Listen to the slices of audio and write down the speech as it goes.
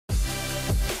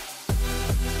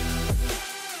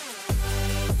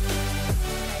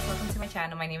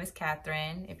channel. My name is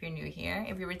Catherine. If you're new here,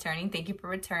 if you're returning, thank you for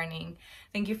returning.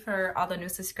 Thank you for all the new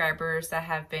subscribers that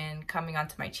have been coming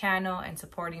onto my channel and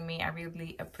supporting me. I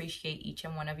really appreciate each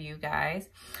and one of you guys.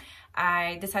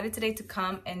 I decided today to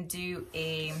come and do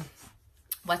a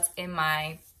what's in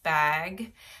my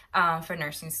bag for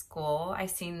nursing school.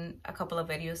 I've seen a couple of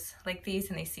videos like these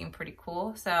and they seem pretty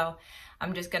cool. So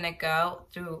I'm just gonna go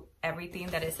through everything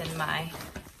that is in my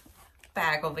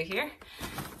bag over here.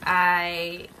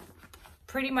 I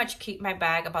pretty much keep my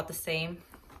bag about the same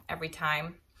every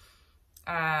time.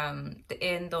 And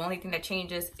the only thing that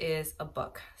changes is a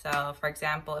book. So for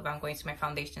example, if I'm going to my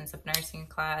Foundations of Nursing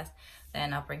class,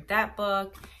 then I'll bring that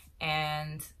book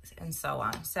and so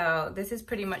on. So this is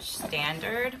pretty much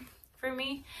standard for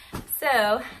me.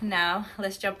 So now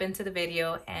let's jump into the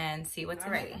video and see what's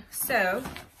ready. So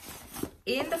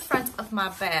in the front of my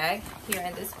bag here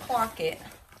in this pocket,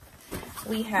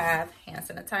 we have hand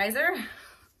sanitizer.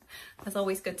 That's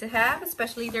always good to have,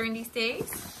 especially during these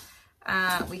days.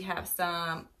 We have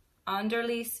some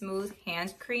Underly Smooth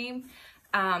Hand Cream.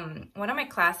 One of my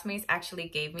classmates actually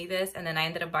gave me this and then I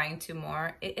ended up buying 2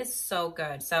 more. It is so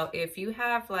good. So if you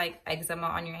have like eczema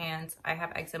on your hands, I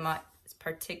have eczema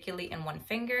particularly in one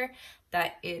finger,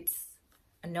 that it's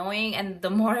annoying, and the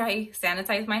more I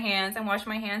sanitize my hands and wash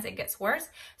my hands, it gets worse.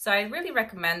 So I really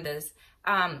recommend this.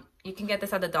 You can get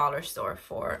this at the dollar store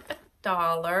for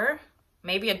 $1,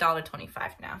 maybe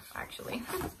 $1.25 now actually.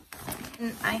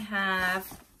 And I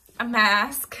have a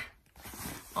mask,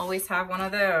 always have one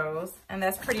of those, and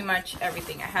that's pretty much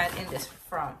everything I had in this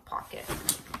front pocket.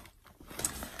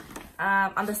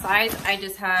 On the sides I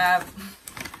just have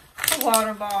a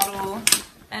water bottle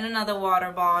and another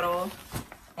water bottle,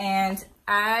 and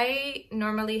I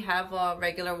normally have a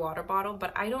regular water bottle,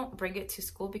 but I don't bring it to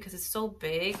school because it's so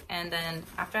big. And then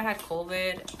after I had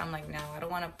COVID, I'm like, no, I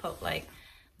don't want to put like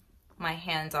my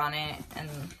hands on it and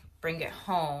bring it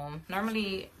home.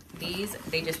 Normally these,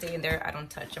 they just stay in there. I don't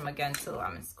touch them again till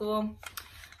I'm in school.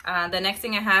 The next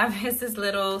thing I have is this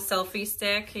little selfie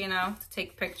stick, you know, to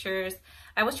take pictures.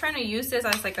 I was trying to use this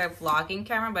as like a vlogging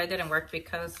camera, but it didn't work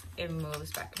because it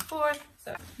moves back and forth.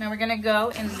 So now we're gonna go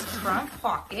in the front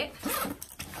pocket.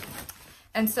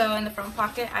 And so in the front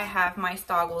pocket, I have my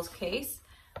Stethoscope case.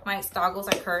 My Stethoscopes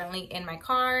are currently in my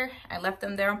car. I left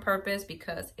them there on purpose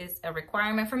because it's a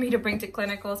requirement for me to bring to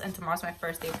clinicals, and tomorrow's my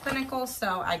first day of clinicals,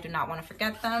 so I do not want to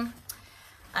forget them.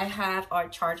 I have our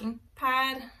charging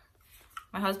pad.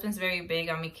 My husband's very big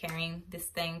on me carrying this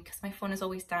thing because my phone is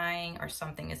always dying or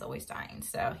something is always dying.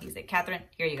 So he's like, Catherine,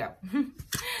 here you go.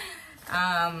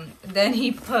 Then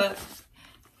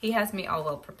he has me all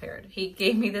well prepared. He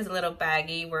gave me this little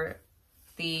baggie where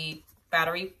the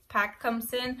battery pack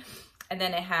comes in, and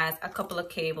then it has a couple of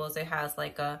cables. It has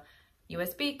like a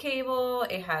USB cable,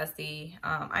 it has the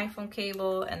iPhone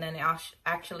cable, and then it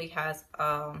actually has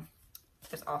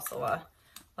there's also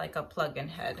like a plug-in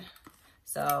head.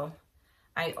 So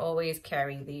I always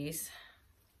carry these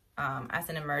as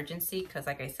an emergency because,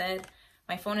 like I said,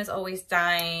 my phone is always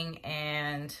dying,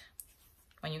 and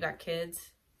when you got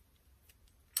kids,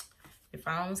 your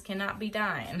phones cannot be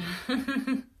dying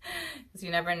because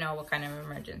you never know what kind of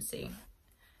emergency.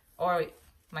 Or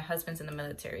my husband's in the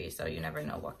military, so you never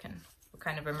know what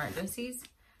kind of emergencies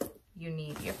you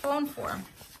need your phone for.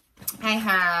 I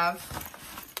have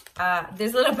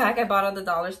this little bag I bought at the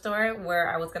dollar store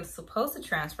where I was supposed to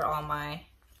transfer all my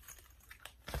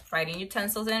writing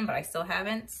utensils in, but I still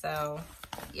haven't, so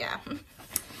yeah.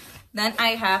 Then I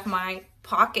have my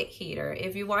pocket heater.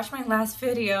 If you watched my last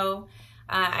video,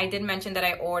 I did mention that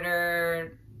I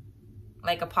ordered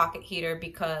like a pocket heater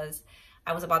because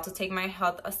I was about to take my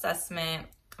health assessment,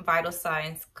 vital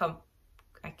signs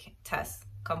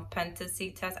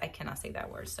competency test. I cannot say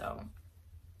that word, so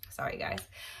sorry guys.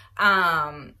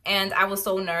 And I was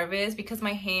so nervous because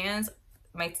my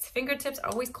fingertips are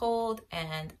always cold,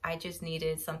 and I just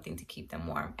needed something to keep them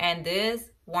warm. And this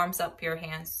warms up your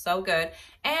hands so good.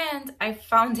 And I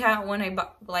found out when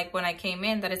I came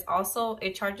in that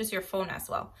it charges your phone as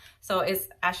well. So it's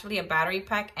actually a battery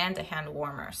pack and a hand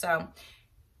warmer. So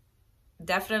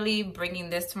definitely bringing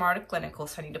this tomorrow to clinical.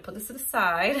 So I need to put this to the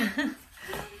side.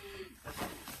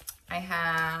 I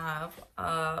have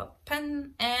a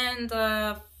pen and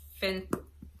a Finton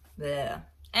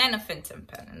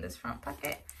pen in this front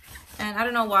pocket. And I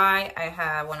don't know why I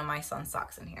have one of my son's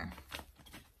socks in here.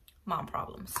 Mom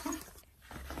problems.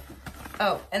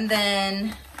 Oh, and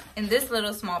then in this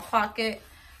little small pocket,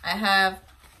 I have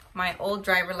my old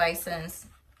driver license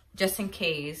just in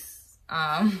case.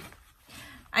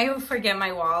 I will forget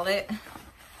my wallet.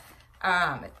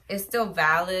 It's still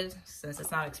valid since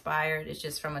it's not expired. It's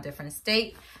just from a different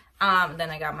state. Then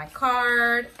I got my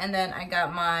card, and then I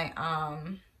got my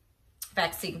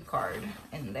vaccine card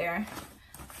in there.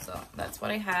 So that's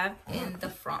what I have in the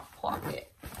front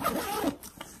pocket.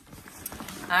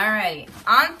 Alrighty,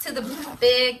 on to the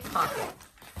big pocket.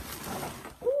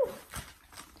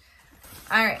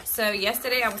 Alright, so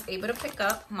yesterday I was able to pick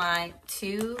up my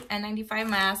 2 N95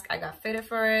 masks. I got fitted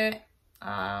for it.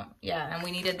 Yeah, and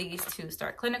we needed these to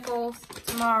start clinicals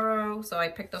tomorrow, so I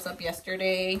picked those up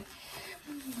yesterday.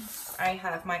 I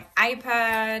have my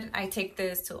iPad. I take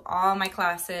this to all my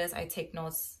classes. I take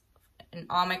notes in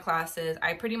all my classes.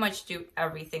 I pretty much do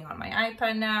everything on my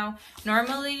iPad now.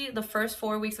 Normally, the first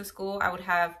 4 weeks of school, I would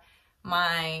have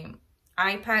my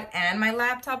iPad and my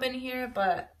laptop in here,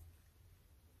 but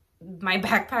my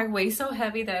backpack weighs so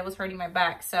heavy that it was hurting my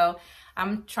back. So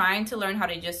I'm trying to learn how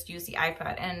to just use the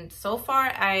iPad. And so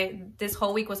far, this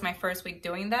whole week was my first week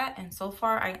doing that. And so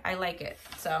far, I like it.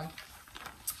 So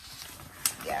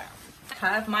yeah. I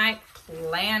have my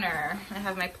planner. I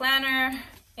have my planner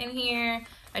in here.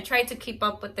 I tried to keep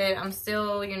up with it. I'm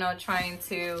still, you know, trying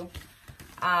to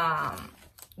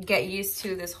get used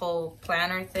to this whole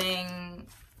planner thing.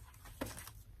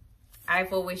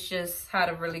 I've always just had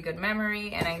a really good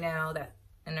memory, and I know that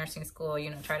in nursing school, you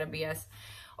know, try to be as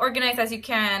organized as you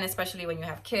can, especially when you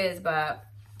have kids, but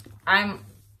I'm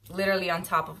literally on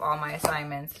top of all my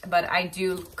assignments. But I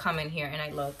do come in here and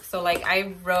I look. So like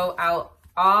I wrote out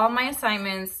all my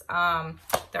assignments.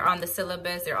 They're on the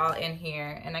syllabus, they're all in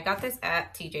here. And I got this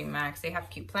at TJ Maxx. They have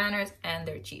cute planners and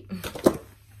they're cheap.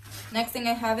 Next thing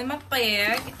I have in my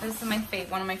bag, this is my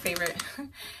one of my favorite,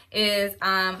 is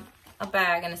a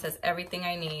bag, and it says everything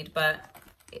I need, but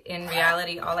in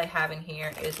reality, all I have in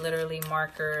here is literally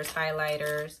markers,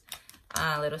 highlighters,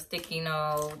 little sticky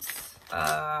notes,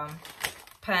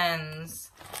 pens,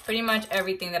 pretty much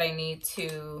everything that I need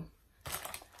to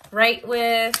write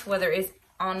with, whether it's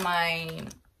on my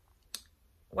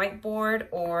whiteboard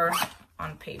or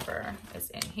on paper, is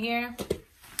in here.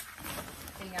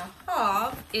 Thing I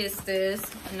have is this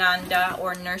Nanda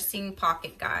or nursing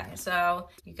pocket guide. So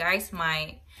you guys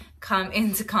might come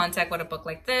into contact with a book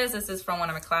like this. This is from one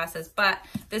of my classes, but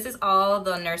this is all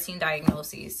the nursing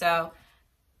diagnoses. So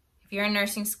if you're in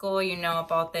nursing school, you know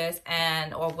about this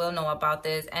or will know about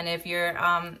this. And if you're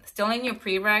still in your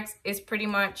prereqs, it's pretty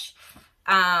much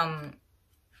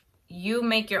you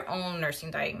make your own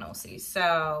nursing diagnoses.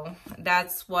 So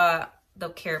that's what the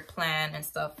care plan and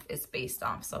stuff is based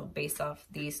off. So based off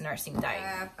these nursing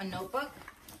diagnoses. I have a notebook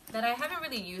that I haven't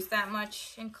really used that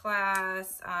much in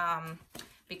class.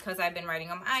 Because I've been writing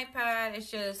on my iPad. It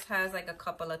just has like a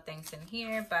couple of things in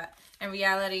here, but in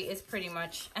reality, it's pretty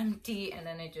much empty, and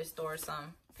then it just stores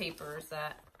some papers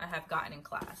that I have gotten in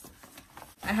class.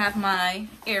 I have my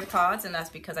AirPods, and that's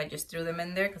because I just threw them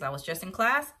in there because I was just in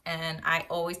class, and I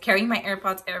always carry my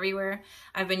AirPods everywhere.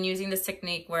 I've been using this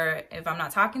technique where if I'm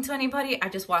not talking to anybody, I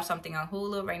just watch something on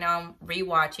Hulu. Right now, I'm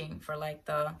rewatching for like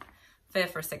the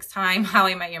 5th or 6th time How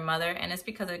I Met Your Mother, and it's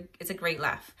because it's a great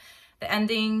laugh. The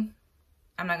ending,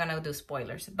 I'm not gonna do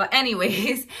spoilers, but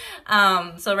anyways,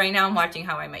 so right now I'm watching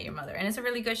How I Met Your Mother, and it's a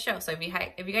really good show. So if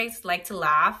you guys like to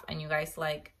laugh and you guys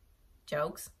like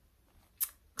jokes,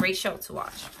 great show to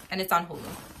watch, and it's on Hulu.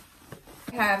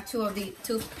 I have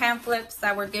two pamphlets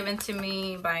that were given to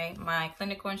me by my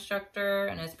clinical instructor,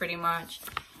 and it's pretty much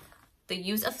the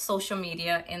use of social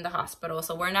media in the hospital.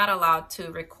 So we're not allowed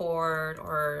to record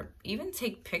or even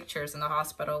take pictures in the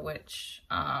hospital, which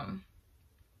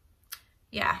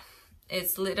yeah.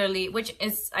 It's literally,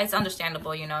 it's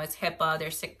understandable, you know, it's HIPAA,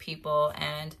 there's sick people,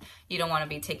 and you don't want to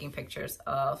be taking pictures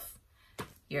of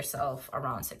yourself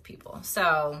around sick people.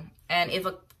 So, and if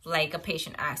a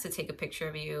patient asks to take a picture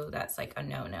of you, that's like a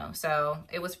no-no. So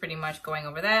it was pretty much going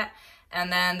over that. And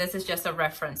then this is just a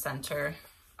reference center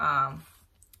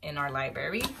in our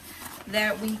library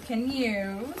that we can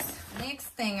use. Next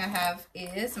thing I have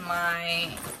is my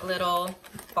little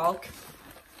bulk,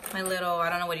 my little, I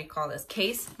don't know what you call this,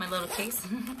 case, my little case.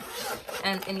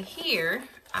 And in here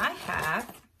I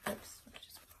have, oops,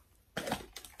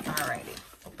 alrighty,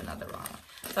 open up the wrong one.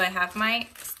 So I have my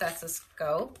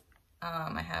stethoscope.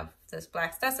 I have this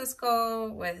black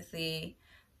stethoscope with the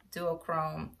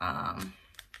duochrome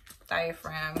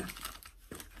diaphragm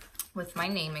with my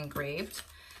name engraved.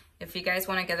 If you guys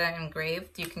want to get that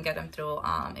engraved, you can get them through,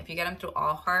 if you get them through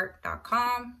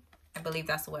allheart.com, I believe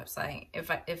that's the website. If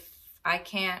I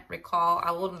can't recall, I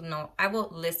will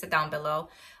list it down below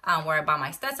where I bought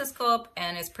my stethoscope,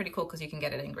 and it's pretty cool because you can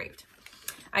get it engraved.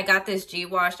 I got this G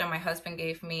watch that my husband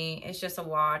gave me. It's just a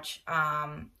watch.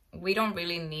 We don't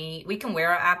really need, we can wear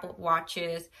our Apple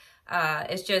watches.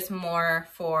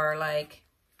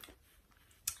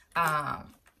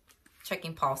 to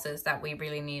checking pulses, that we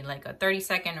really need like a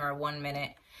 30-second or a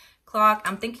 1-minute clock.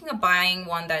 I'm thinking of buying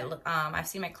one that I've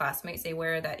seen my classmates, they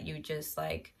wear, that you just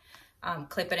like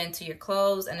clip it into your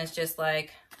clothes, and it's just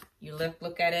like you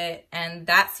look at it, and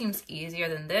that seems easier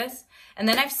than this. And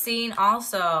then I've seen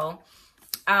also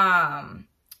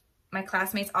my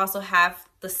classmates also have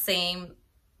the same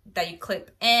that you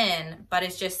clip in, but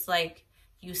it's just like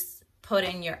you put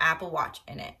in your Apple Watch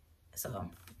in it. So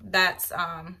that's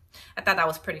I thought that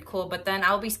was pretty cool, but then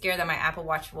I'll be scared that my Apple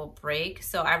Watch will break,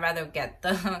 so I'd rather get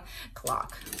the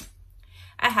clock.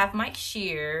 I have my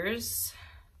shears.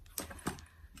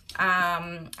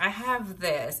 I have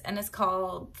this, and it's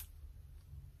called,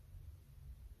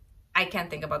 I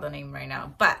can't think about the name right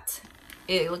now, but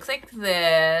it looks like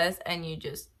this, and you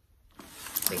just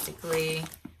basically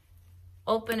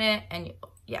open it, and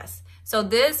yes. So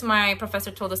this, my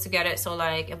professor told us to get it, so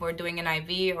like if we're doing an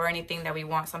IV or anything that we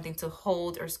want something to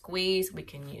hold or squeeze, we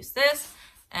can use this.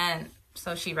 And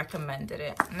so she recommended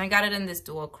it, and I got it in this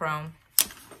dual chrome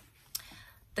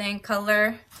thing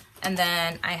color. And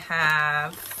then I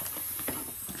have,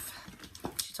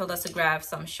 she told us to grab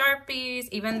some Sharpies,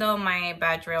 even though my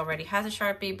badge rail already has a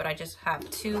Sharpie, but I just have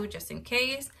 2 just in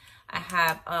case. I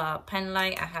have a pen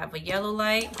light, I have a yellow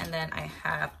light, and then I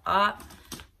have a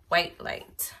white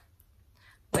light,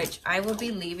 which I will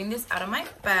be leaving this out of my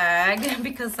bag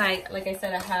because like I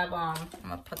said, I have, I'm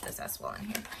gonna put this as well in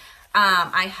here.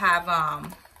 I have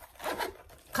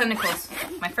clinicals,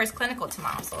 my first clinical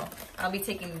tomorrow, so I'll be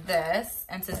taking this.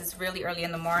 And since it's really early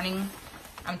in the morning,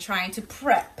 I'm trying to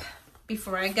prep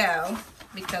before I go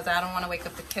because I don't want to wake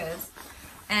up the kids.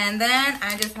 And then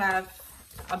I just have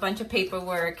a bunch of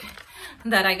paperwork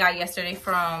that I got yesterday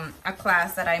from a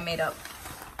class that I made up,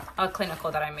 a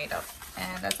clinical that I made up,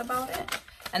 and that's about it.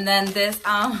 And then this,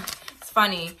 it's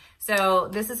funny, so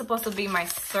this is supposed to be my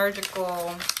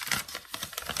surgical,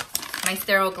 my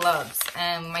sterile gloves,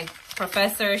 and my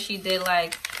professor, she did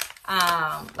like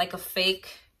a fake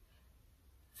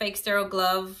sterile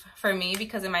glove for me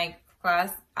because in my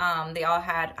class they all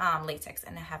had latex,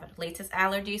 and I have a latex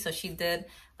allergy, so she did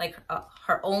like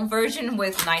her own version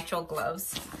with nitrile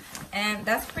gloves. And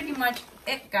that's pretty much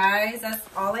it, guys. That's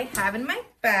all I have in my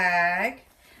bag.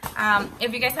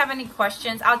 If you guys have any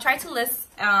questions, I'll try to list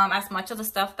as much of the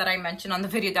stuff that I mentioned on the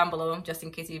video down below, just in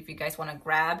case if you guys want to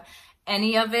grab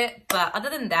any of it. But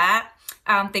other than that,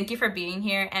 thank you for being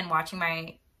here and watching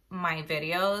my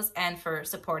videos, and for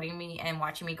supporting me and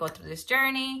watching me go through this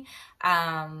journey.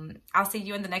 I'll see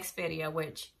you in the next video,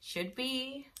 which should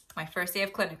be my first day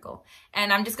of clinical.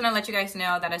 And I'm just gonna let you guys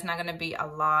know that it's not gonna be a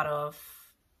lot of,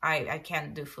 I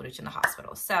can't do footage in the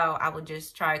hospital, so I will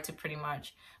just try to pretty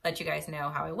much let you guys know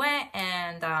how it went.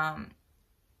 And I'm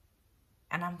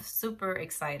super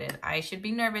excited. I should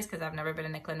be nervous because I've never been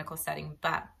in a clinical setting,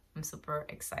 but I'm super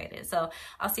excited. So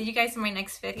I'll see you guys in my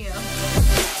next video.